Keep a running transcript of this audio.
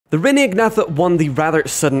The Renegnath won the rather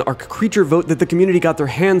sudden ARK creature vote that the community got their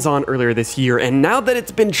hands on earlier this year, and now that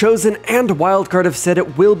it's been chosen and Wildcard have said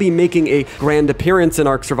it will be making a grand appearance in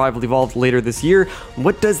ARK Survival Evolved later this year,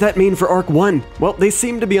 what does that mean for ARK 1? Well, they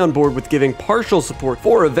seem to be on board with giving partial support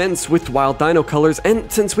for events with wild dino colors,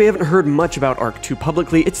 and since we haven't heard much about ARK 2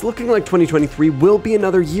 publicly, it's looking like 2023 will be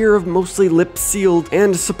another year of mostly lip-sealed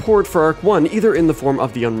and support for ARK 1, either in the form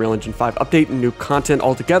of the Unreal Engine 5 update and new content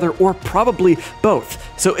altogether, or probably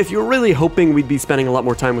both. So if you're really hoping we'd be spending a lot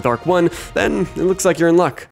more time with ARK 1, then it looks like you're in luck.